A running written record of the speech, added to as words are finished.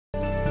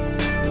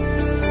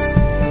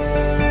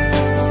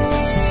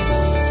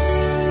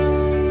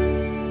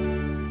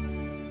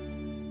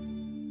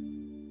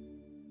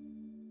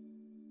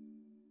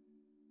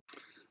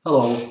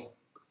Hello,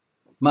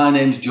 my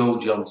name's Joe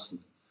Johnson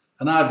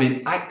and I've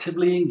been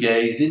actively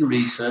engaged in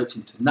research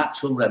into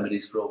natural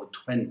remedies for over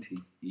 20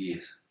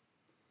 years.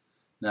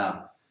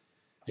 Now,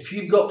 if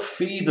you've got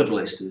fever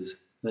blisters,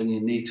 then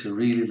you need to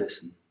really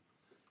listen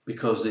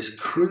because this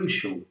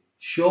crucial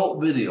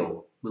short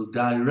video will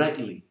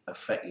directly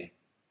affect you.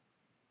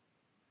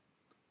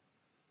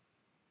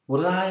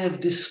 What I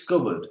have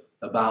discovered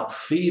about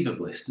fever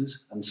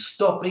blisters and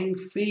stopping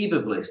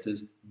fever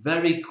blisters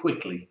very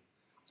quickly,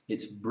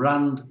 it's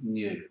brand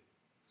new.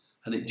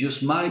 And it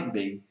just might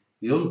be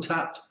the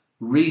untapped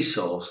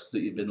resource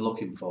that you've been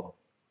looking for.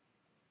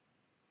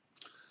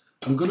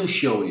 I'm going to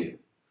show you,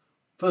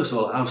 first of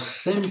all, how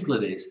simple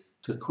it is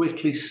to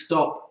quickly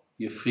stop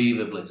your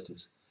fever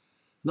blisters.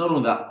 Not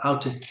only that, how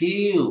to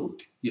heal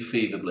your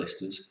fever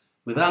blisters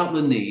without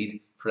the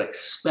need for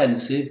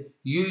expensive,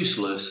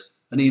 useless,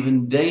 and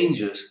even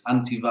dangerous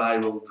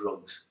antiviral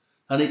drugs.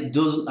 And it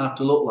doesn't have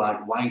to look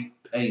like white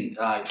paint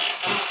either.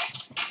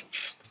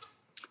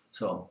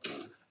 So,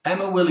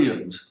 Emma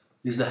Williams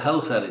is the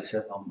health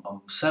editor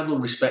on several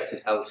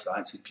respected health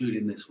sites,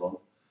 including this one.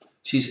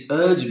 She's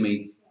urged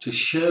me to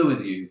share with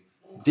you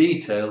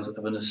details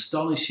of an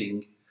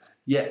astonishing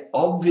yet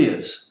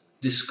obvious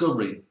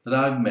discovery that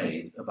I've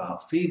made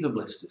about fever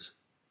blisters.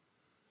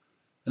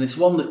 And it's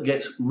one that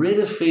gets rid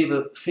of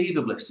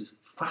fever blisters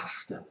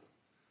faster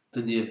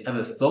than you've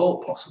ever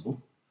thought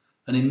possible.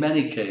 And in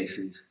many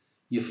cases,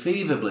 your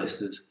fever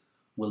blisters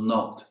will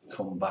not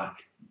come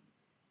back.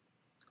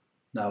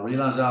 Now,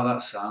 realise how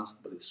that sounds,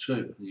 but it's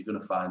true, and you're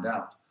going to find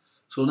out.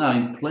 So now,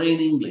 in plain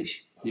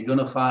English, you're going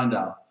to find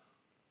out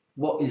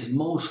what is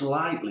most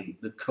likely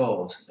the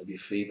cause of your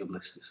fever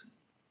blisters.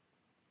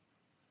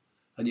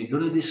 And you're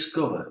going to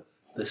discover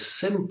the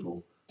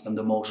simple and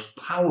the most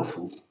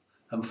powerful,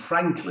 and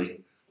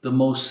frankly, the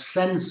most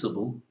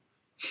sensible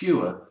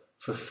cure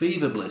for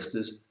fever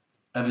blisters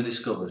ever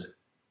discovered.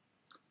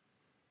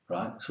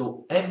 Right?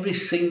 So every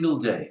single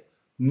day,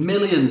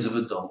 millions of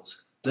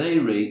adults, they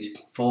reach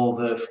for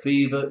their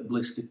fever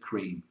blister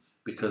cream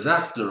because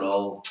after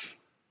all,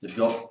 they've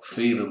got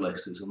fever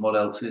blisters, and what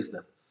else is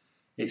there?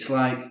 It's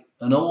like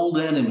an old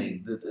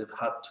enemy that they've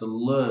had to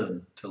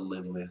learn to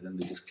live with, and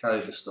they just carry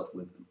the stuff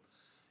with them.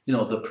 You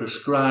know, they're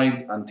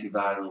prescribed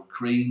antiviral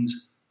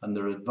creams and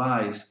they're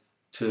advised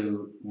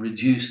to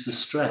reduce the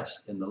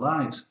stress in their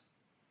lives.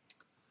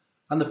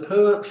 And the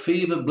poor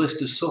fever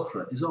blister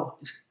sufferer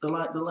they're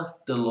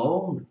left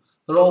alone.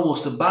 They're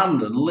almost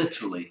abandoned,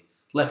 literally,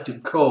 left to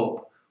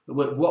cope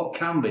with what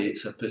can be,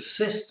 it's a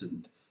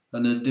persistent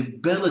and a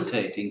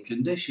debilitating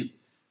condition.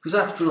 Because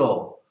after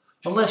all,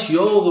 unless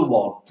you're the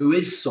one who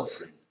is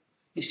suffering,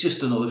 it's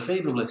just another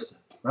fever blister,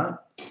 right?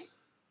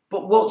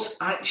 But what's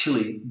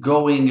actually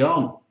going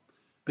on?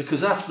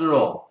 Because after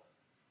all,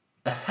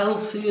 a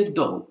healthy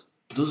adult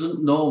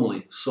doesn't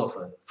normally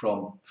suffer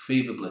from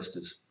fever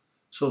blisters.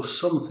 So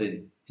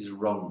something is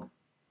wrong.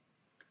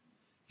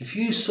 If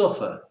you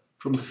suffer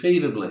from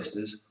fever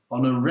blisters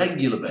on a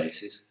regular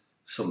basis,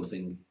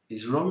 something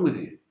is wrong with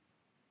you.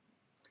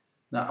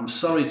 Now, I'm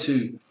sorry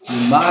to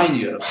remind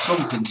you of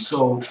something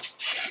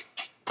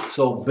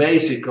so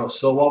basic or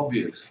so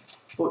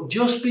obvious, but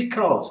just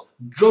because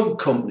drug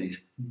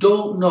companies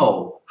don't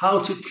know how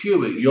to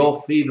cure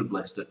your fever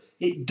blister,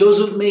 it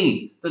doesn't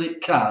mean that it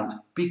can't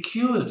be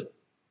cured.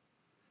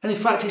 And in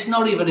fact, it's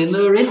not even in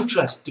their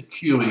interest to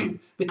cure you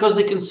because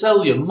they can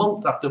sell you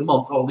month after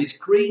month all these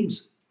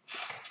creams.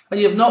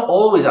 And you've not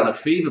always had a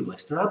fever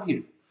blister, have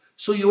you?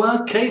 So you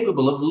are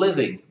capable of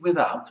living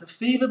without a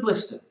fever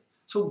blister.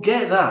 So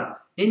get that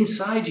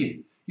inside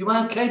you. You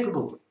are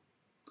capable.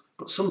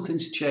 But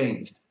something's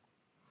changed.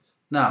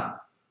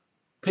 Now,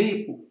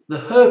 the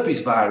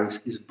herpes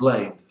virus is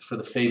blamed for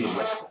the fever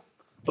blister.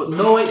 But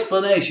no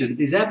explanation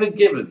is ever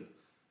given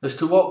as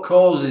to what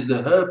causes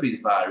the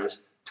herpes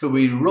virus to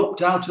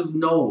erupt out of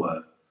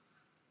nowhere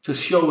to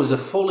show as a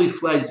fully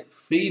fledged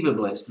fever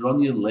blister on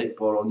your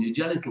lip or on your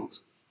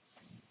genitals.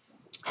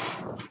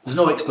 There's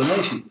no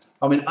explanation.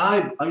 I mean,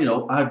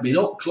 I've been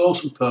up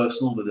close and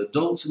personal with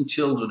adults and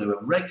children who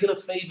have regular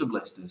fever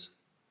blisters,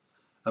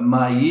 and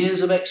my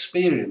years of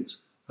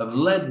experience have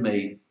led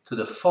me to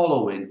the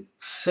following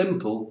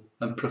simple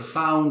and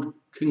profound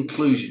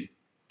conclusion.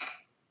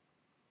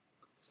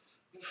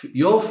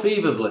 Your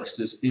fever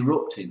blisters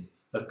erupting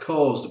are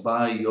caused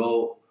by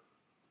your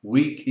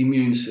weak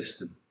immune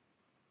system,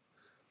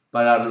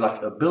 by either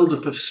like a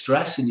build-up of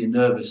stress in your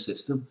nervous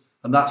system,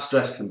 and that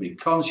stress can be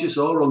conscious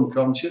or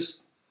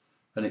unconscious,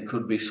 and it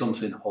could be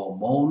something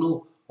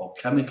hormonal or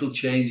chemical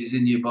changes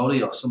in your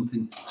body or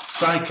something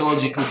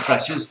psychological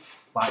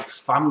pressures like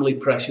family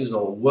pressures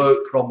or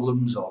work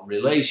problems or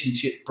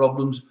relationship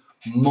problems,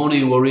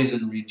 money worries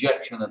and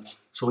rejection, and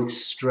so it's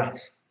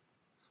stress.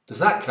 There's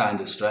that kind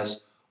of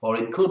stress, or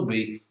it could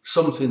be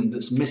something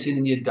that's missing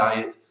in your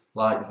diet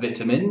like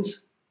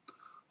vitamins,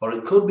 or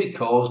it could be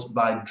caused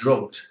by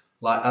drugs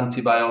like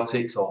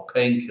antibiotics or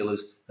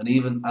painkillers, and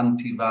even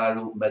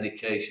antiviral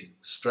medication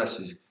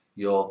stresses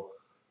your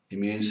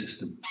immune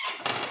system.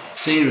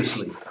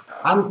 Seriously,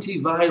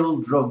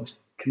 antiviral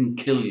drugs can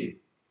kill you.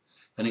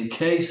 And in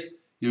case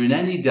you're in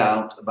any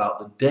doubt about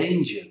the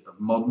danger of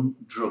modern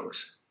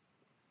drugs.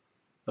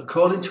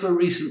 According to a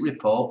recent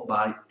report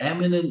by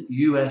eminent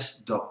US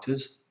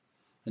doctors,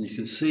 and you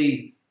can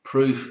see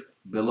proof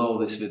below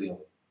this video,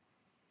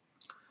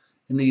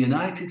 in the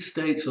United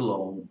States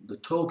alone, the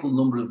total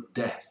number of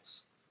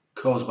deaths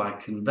caused by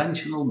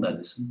conventional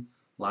medicine,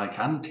 like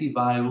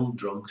antiviral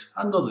drugs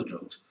and other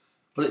drugs,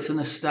 but it's an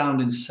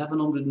astounding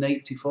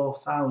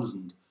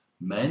 784,000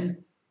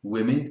 men,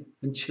 women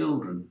and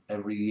children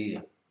every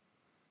year.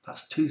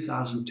 That's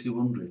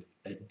 2,200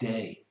 a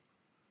day.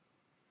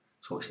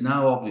 So it's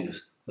now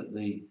obvious that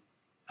the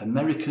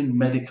American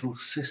medical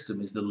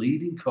system is the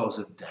leading cause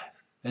of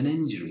death and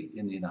injury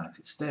in the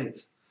United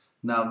States.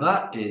 Now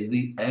that is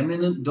the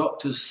eminent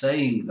doctors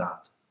saying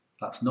that.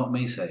 That's not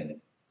me saying it.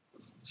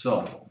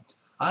 So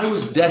I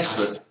was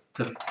desperate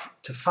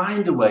to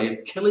find a way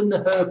of killing the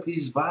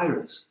herpes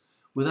virus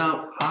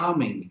without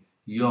harming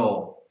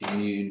your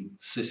immune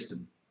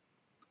system.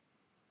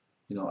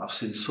 You know, I've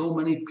seen so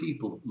many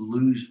people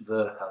lose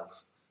their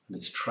health, and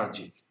it's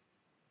tragic.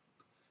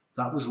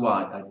 That was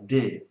why I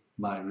did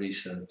my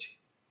research.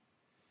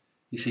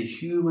 You see,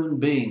 human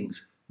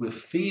beings with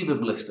fever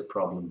blister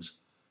problems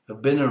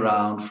have been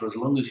around for as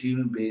long as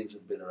human beings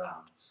have been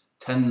around,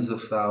 tens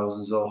of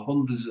thousands or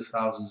hundreds of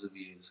thousands of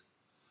years.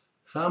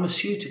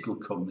 Pharmaceutical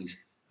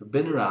companies have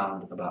been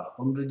around about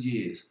 100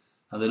 years,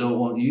 and they don't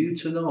want you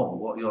to know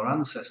what your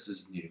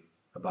ancestors knew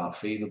about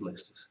fever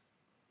blisters.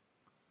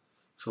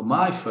 So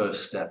my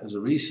first step as a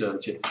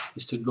researcher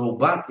is to go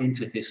back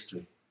into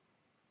history.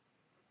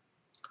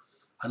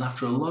 And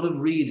after a lot of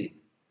reading,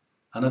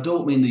 and I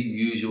don't mean the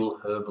usual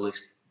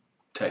herbalist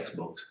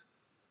textbooks,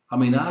 I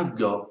mean I've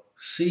got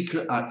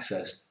secret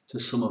access to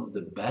some of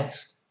the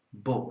best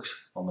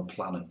books on the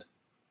planet.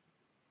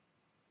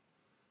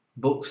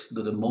 Books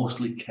that are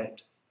mostly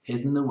kept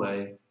hidden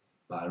away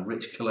by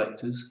rich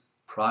collectors,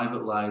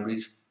 private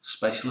libraries,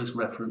 specialist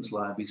reference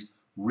libraries,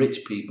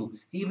 rich people.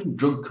 Even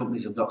drug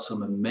companies have got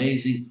some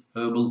amazing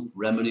herbal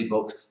remedy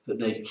books that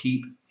they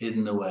keep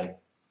hidden away.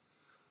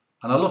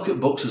 And I look at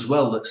books as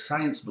well that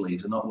science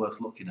believes are not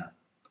worth looking at.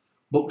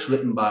 Books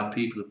written by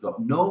people who've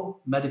got no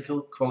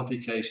medical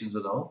qualifications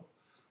at all,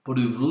 but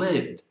who've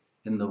lived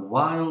in the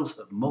wilds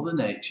of Mother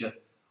Nature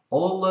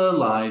all their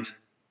lives,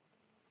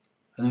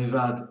 and who've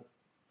had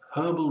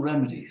herbal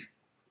remedies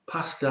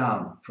passed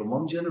down from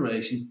one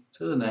generation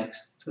to the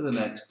next, to the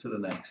next, to the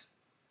next,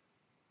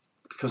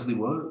 because they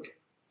work.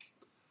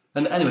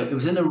 And anyway, it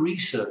was in a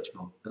research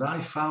book that I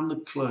found the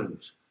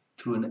clues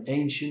to an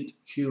ancient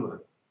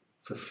cure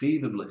for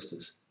fever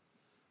blisters.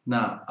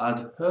 Now,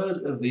 I'd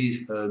heard of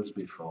these herbs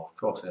before, of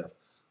course I have,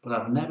 but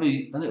I've never,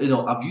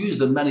 I've used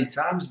them many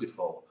times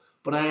before,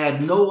 but I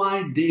had no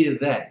idea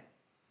then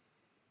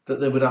that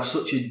they would have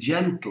such a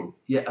gentle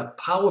yet a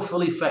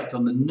powerful effect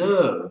on the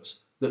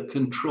nerves that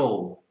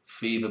control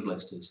fever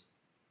blisters.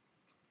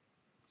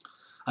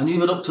 I knew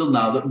that up till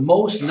now that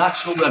most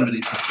natural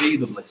remedies for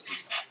fever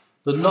blisters,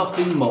 they're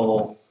nothing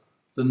more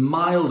than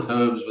mild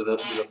herbs with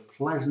a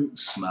pleasant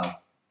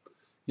smell.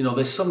 You know,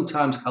 they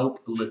sometimes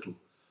help a little,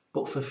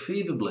 but for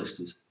fever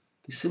blisters,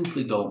 they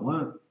simply don't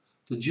work.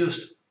 They're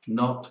just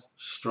not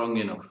strong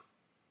enough.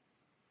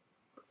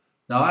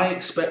 Now, I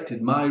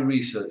expected my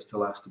research to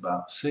last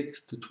about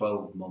 6 to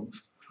 12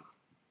 months,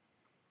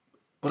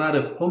 but I had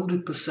a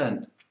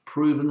 100%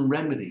 proven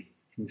remedy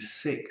in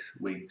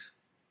 6 weeks.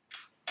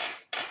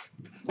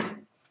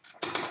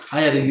 I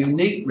had a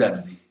unique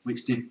remedy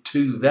which did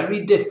 2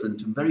 very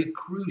different and very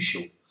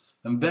crucial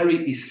and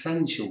very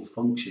essential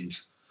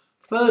functions.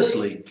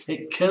 Firstly,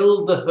 it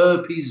killed the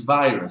herpes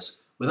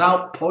virus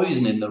without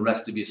poisoning the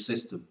rest of your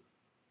system.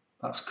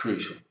 That's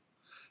crucial.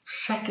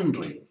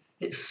 Secondly,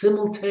 it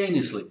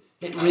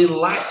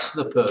relaxed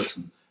the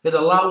person. It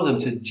allowed them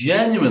to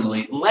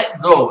genuinely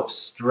let go of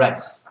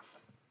stress.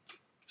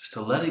 Just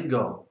to let it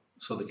go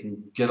so they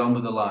can get on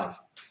with their life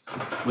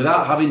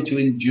without having to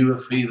endure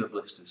fever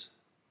blisters.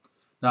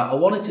 Now, I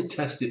wanted to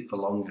test it for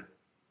longer,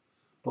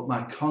 but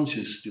my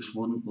conscience just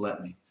wouldn't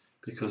let me,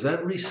 because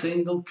every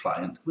single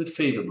client with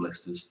fever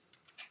blisters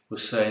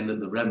was saying that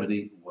the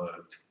remedy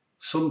worked,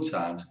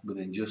 sometimes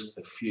within just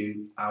a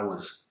few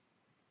hours.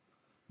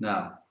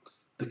 Now,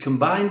 the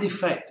combined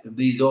effect of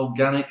these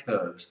organic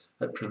herbs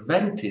at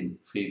preventing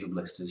fever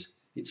blisters,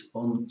 it's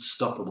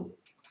unstoppable.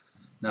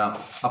 Now,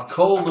 I've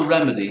called the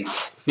remedy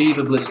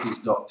Fever Blisters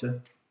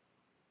Doctor,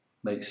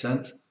 makes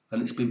sense,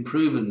 and it's been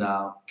proven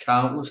now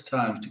countless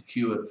times to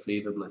cure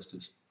fever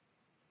blisters,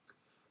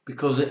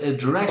 because it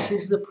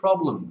addresses the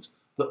problems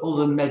that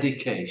other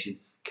medication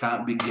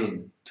can't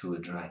begin to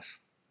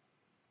address.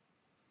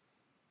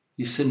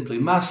 You simply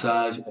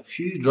massage a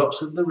few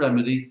drops of the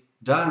remedy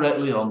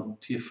directly on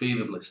to your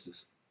fever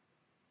blisters.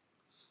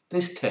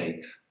 This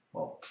takes,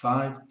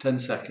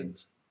 5-10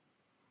 seconds,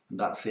 and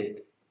that's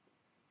it.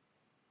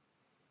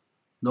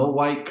 No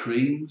white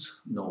creams,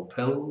 no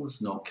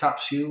pills, no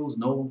capsules,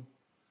 no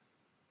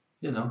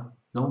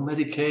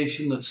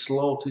medication that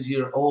slaughters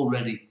your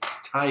already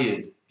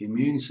tired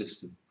immune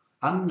system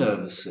and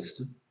nervous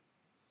system.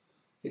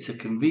 It's a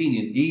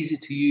convenient, easy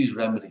to use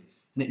remedy,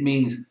 and it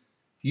means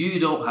You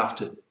don't have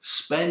to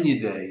spend your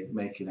day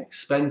making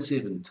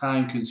expensive and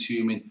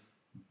time-consuming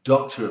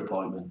doctor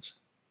appointments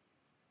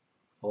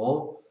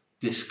or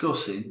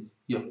discussing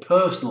your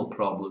personal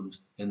problems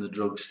in the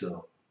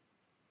drugstore.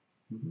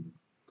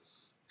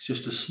 It's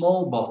just a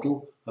small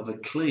bottle of a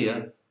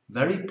clear,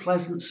 very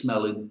pleasant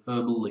smelling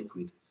herbal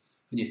liquid,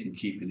 and you can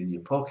keep it in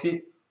your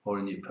pocket or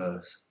in your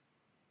purse.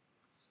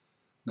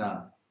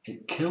 Now,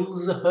 it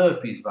kills the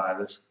herpes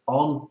virus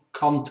on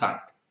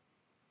contact.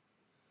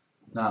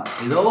 Now,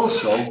 it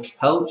also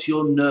helps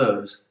your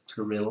nerves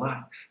to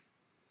relax.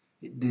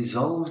 It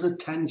dissolves the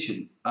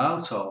tension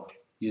out of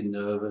your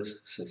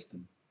nervous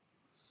system.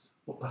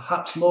 But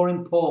perhaps more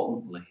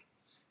importantly,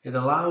 it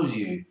allows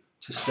you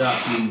to start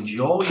to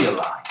enjoy your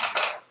life.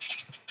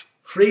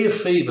 Free of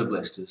fever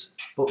blisters,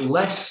 but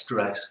less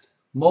stressed,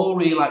 more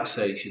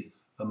relaxation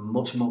and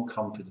much more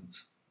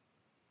confidence.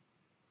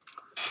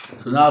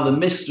 So now the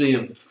mystery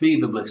of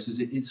fever blisters,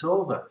 it's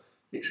over.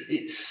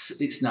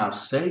 It's now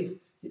safe,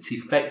 it's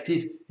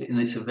effective, and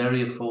it's a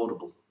very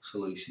affordable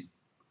solution.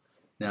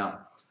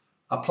 Now,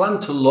 I plan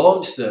to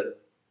launch the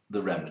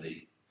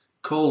remedy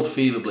called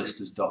Fever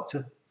Blisters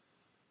Doctor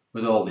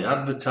with all the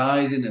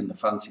advertising and the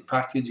fancy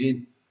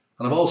packaging.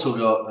 And I've also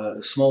got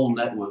a small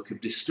network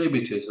of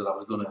distributors that I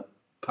was going to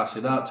pass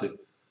it out to,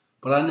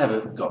 but I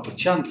never got the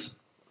chance.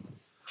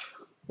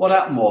 What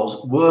happened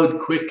was, word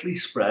quickly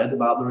spread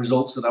about the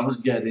results that I was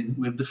getting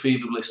with the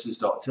Fever Blisters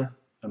Doctor,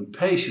 and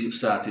patients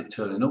started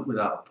turning up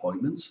without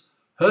appointments.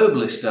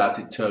 Herbalists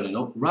started turning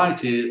up right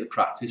here at the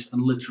practice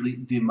and literally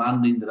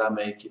demanding that I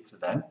make it for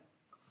them.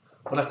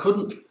 But I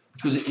couldn't,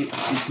 because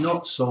it's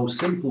not so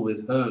simple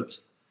with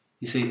herbs.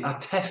 You see, I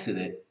tested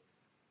it.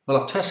 Well,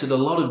 I've tested a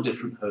lot of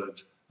different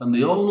herbs, and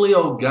the only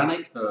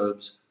organic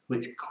herbs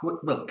which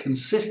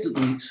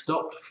consistently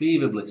stopped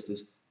fever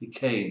blisters, it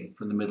came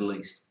from the Middle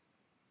East.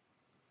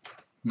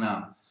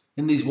 Now,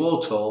 in these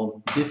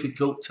war-torn,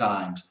 difficult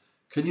times,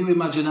 can you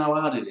imagine how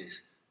hard it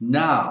is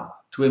now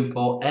to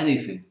import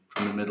anything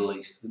from the Middle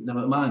East,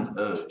 never mind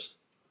herbs?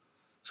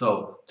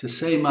 So, to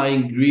say my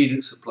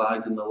ingredient supply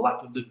is in the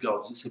lap of the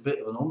gods, it's a bit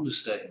of an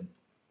understatement.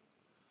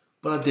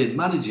 But I did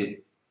manage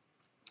it.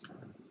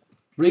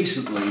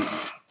 Recently,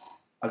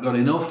 I got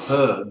enough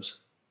herbs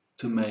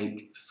to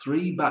make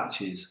 3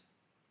 batches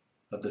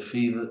of the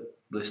Fever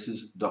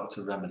Blisters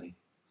Doctor Remedy.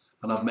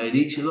 And I've made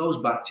each of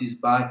those batches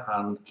by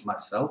hand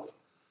myself.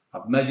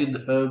 I've measured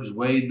the herbs,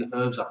 weighed the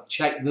herbs, I've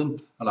checked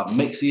them, and I've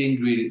mixed the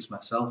ingredients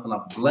myself, and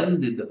I've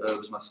blended the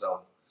herbs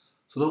myself.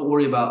 So don't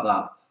worry about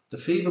that. The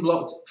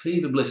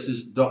Fever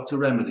Blisters Doctor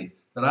Remedy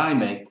that I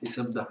make is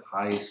of the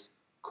highest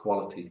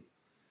quality.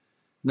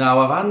 Now,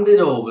 I've handed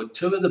over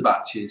 2 of the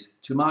batches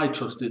to my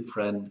trusted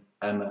friend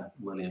Emma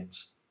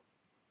Williams.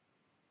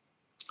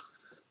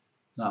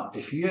 Now,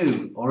 if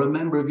you or a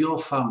member of your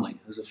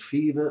family has a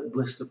fever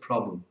blister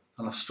problem,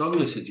 and I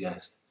strongly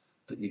suggest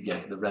that you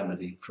get the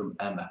remedy from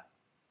Emma.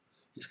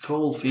 It's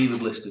called Fever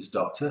Blisters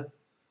Doctor,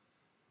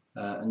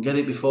 and get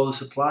it before the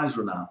supplies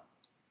run out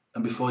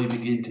and before you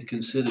begin to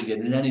consider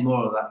getting any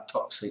more of that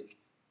toxic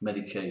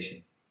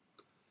medication.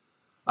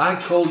 I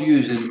call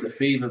using the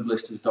Fever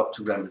Blisters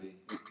Doctor Remedy,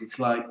 it's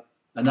like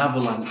an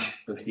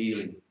avalanche of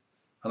healing.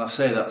 And I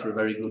say that for a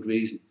very good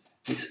reason.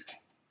 It's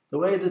the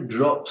way the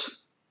drops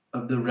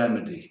of the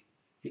remedy,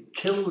 it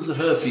kills the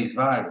herpes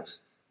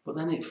virus, but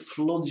then it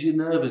floods your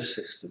nervous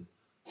system.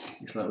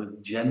 It's like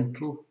with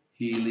gentle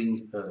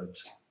healing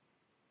herbs.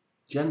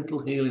 Gentle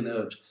healing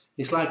herbs.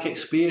 It's like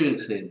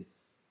experiencing,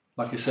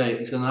 like I say,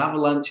 it's an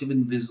avalanche of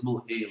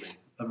invisible healing,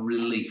 of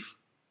relief.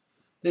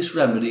 This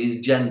remedy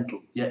is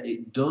gentle, yet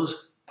it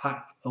does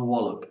pack a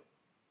wallop.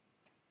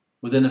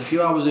 Within a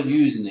few hours of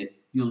using it,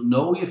 you'll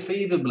know your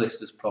fever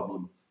blisters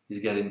problem is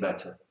getting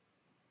better.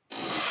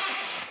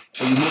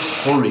 But you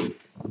must hurry.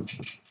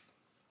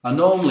 I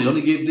normally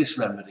only give this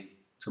remedy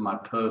to my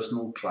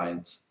personal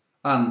clients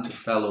and to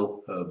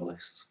fellow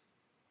herbalists.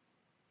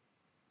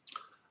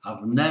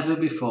 I've never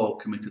before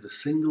committed a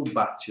single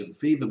batch of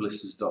Fever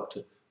Blisters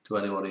Doctor to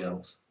anybody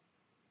else.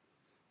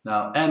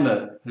 Now,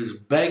 Emma has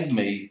begged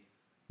me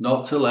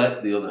not to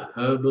let the other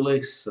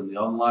herbalists and the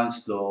online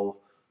store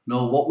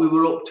know what we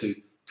were up to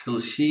till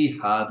she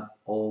had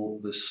all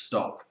the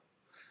stock.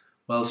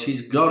 Well,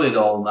 she's got it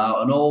all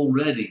now, and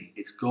already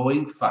it's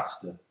going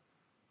faster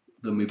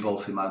than we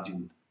both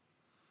imagined.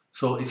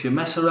 So if you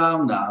mess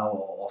around now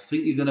or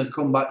think you're going to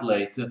come back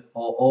later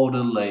or order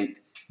late,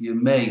 you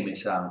may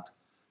miss out.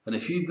 And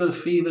if you've got a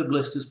fever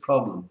blisters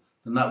problem,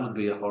 then that would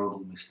be a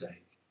horrible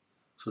mistake.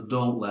 So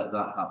don't let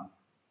that happen.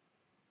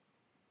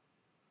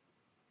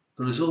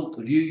 The result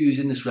of you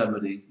using this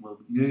remedy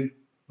you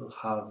will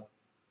have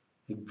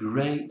a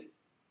great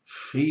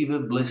fever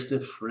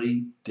blister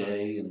free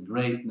day and a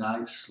great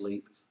night's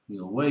sleep.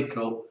 You'll wake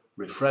up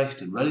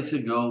refreshed and ready to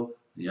go,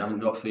 and you haven't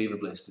got fever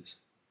blisters.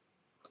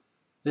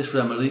 This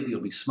remedy,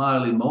 you'll be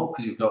smiling more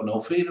because you've got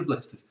no fever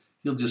blisters.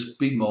 You'll just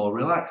be more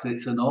relaxed.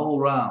 It's an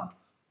all-round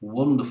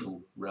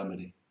wonderful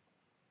remedy.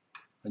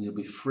 And you'll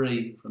be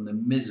free from the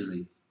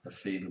misery of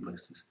fever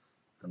blisters.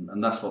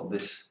 And that's what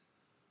this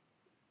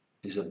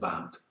is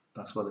about.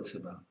 That's what it's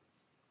about.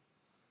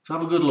 So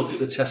have a good look at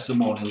the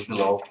testimonials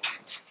below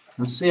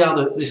and see how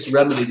this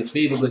remedy, the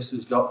fever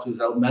blisters doctor, has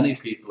helped many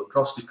people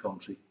across the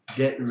country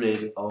get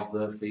rid of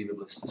their fever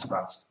blisters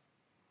fast.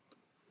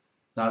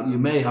 Now, you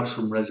may have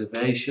some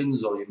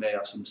reservations or you may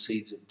have some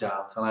seeds of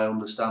doubt, and I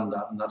understand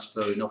that, and that's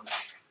fair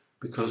enough,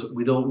 because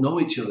we don't know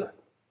each other.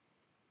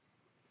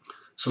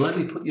 So let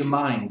me put your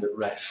mind at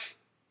rest.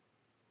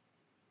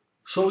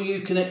 So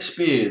you can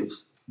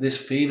experience this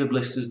fever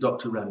blisters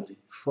doctor remedy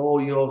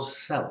for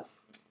yourself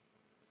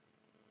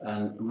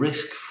and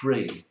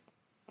risk-free.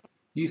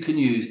 You can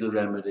use the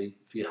remedy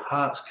for your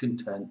heart's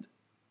content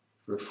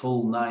for a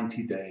full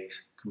 90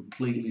 days,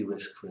 completely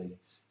risk-free.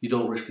 You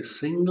don't risk a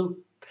single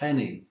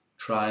penny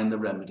trying the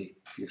remedy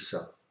for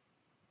yourself.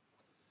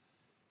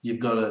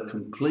 You've got a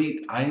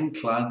complete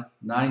ironclad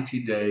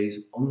 90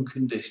 days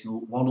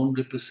unconditional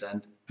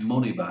 100%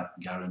 money back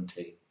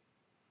guarantee.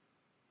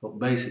 But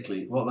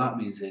basically what that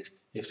means is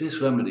if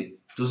this remedy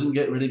doesn't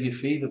get rid of your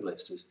fever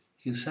blisters,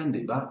 you can send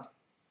it back.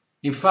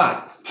 In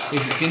fact,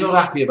 if you're not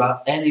happy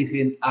about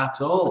anything at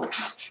all,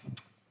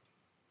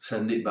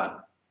 send it back.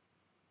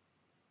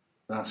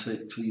 That's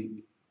it.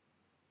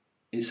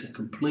 It's a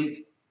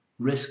complete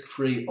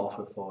risk-free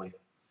offer for you.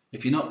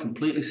 If you're not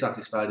completely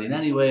satisfied in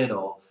any way at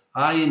all,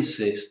 I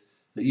insist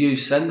that you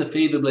send the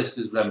fever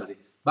blisters remedy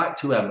back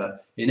to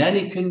Emma in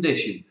any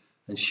condition,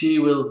 and she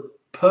will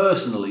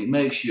personally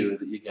make sure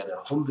that you get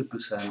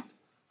 100%,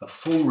 a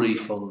full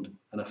refund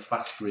and a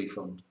fast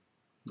refund.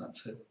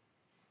 That's it.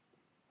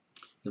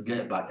 You'll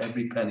get back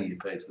every penny you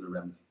paid for the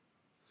remedy.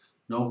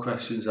 No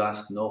questions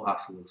asked, no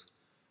hassles.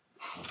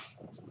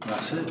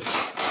 That's it.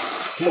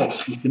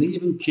 Plus, you can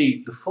even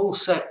keep the full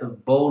set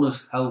of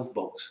bonus health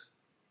books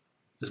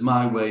as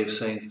my way of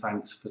saying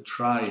thanks for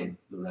trying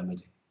the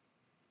remedy.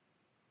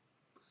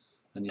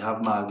 And you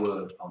have my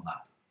word on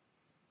that.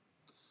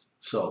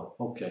 So,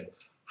 okay,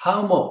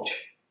 how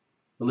much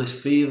will this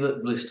fever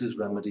blisters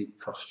remedy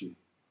cost you?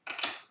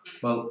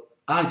 Well,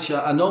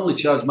 I normally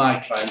charge my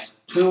clients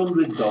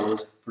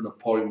 $200 for an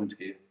appointment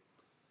here,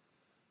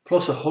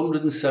 plus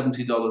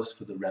 $170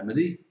 for the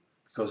remedy,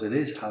 because it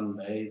is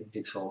handmade,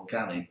 it's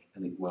organic,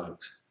 and it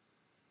works.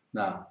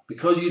 Now,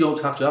 because you don't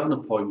have to have an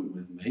appointment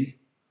with me,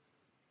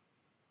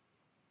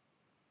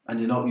 and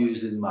you're not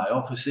using my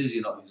offices,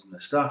 you're not using the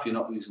staff, you're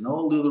not using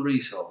all the other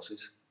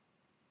resources,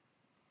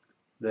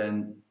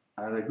 then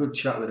I had a good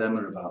chat with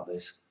Emma about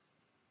this,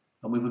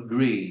 and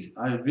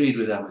I agreed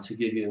with Emma to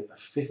give you a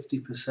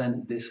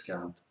 50%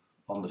 discount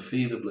on the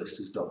fever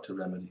blisters doctor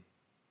remedy.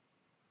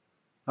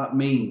 That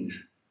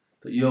means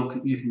that you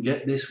can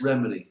get this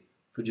remedy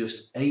for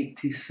just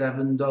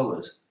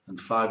 $87 and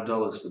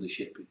 $5 for the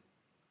shipping.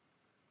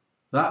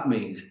 That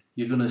means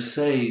you're going to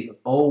save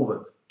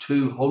over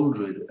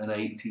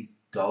 $280.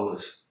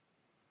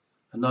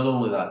 And not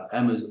only that,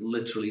 Emma's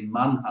literally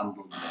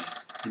manhandled me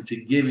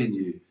into giving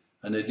you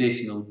an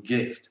additional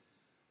gift,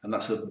 and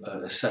that's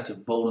a set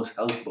of bonus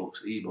health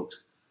books,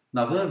 ebooks.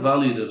 Now they're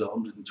valued at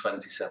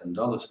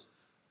 $127,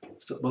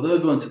 but they're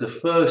going to the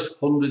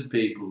first 100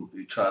 people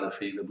who try the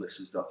fever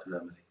blisters doctor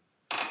remedy.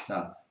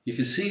 Now you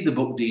can see the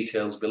book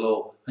details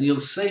below, and you'll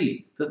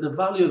see that the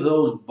value of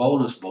those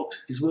bonus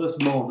books is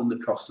worth more than the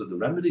cost of the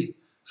remedy.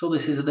 So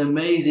this is an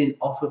amazing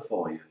offer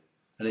for you,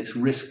 and it's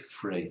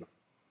risk-free.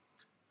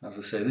 As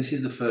I say, this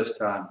is the first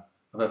time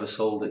I've ever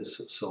sold it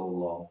so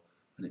low,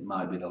 and it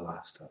might be the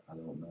last, I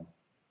don't know.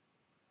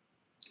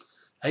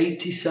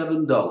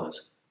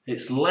 $87,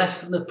 it's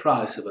less than the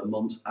price of a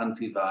month's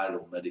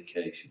antiviral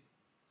medication,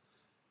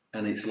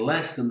 and it's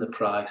less than the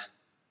price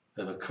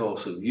of a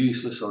course of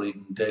useless or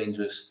even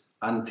dangerous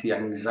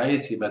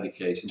anti-anxiety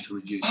medication to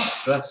reduce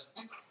stress.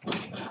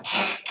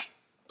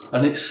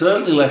 And it's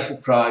certainly less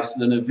the price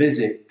than a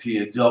visit to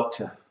your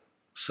doctor.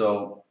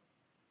 So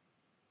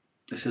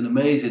it's an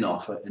amazing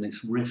offer, and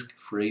it's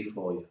risk-free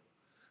for you.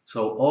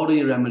 So order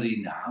your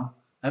remedy now.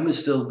 Emma's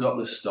still got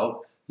the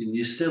stock, and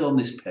you're still on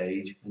this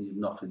page, and you've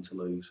nothing to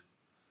lose.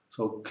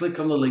 So click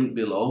on the link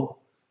below,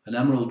 and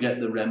Emma will get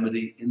the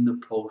remedy in the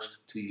post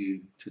to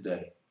you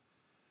today.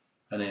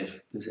 And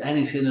if there's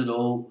anything at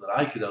all that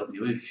I could help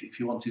you with, if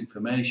you want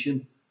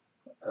information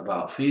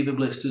about fever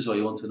blisters or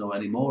you want to know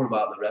any more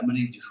about the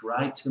remedy, just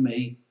write to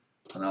me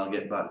and I'll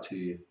get back to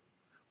you.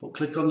 But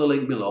click on the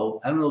link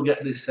below. Emma will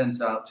get this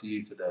sent out to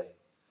you today,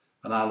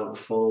 and I look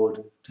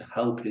forward to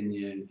helping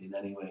you in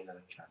any way that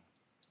I can.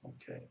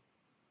 Okay,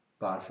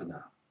 bye for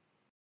now.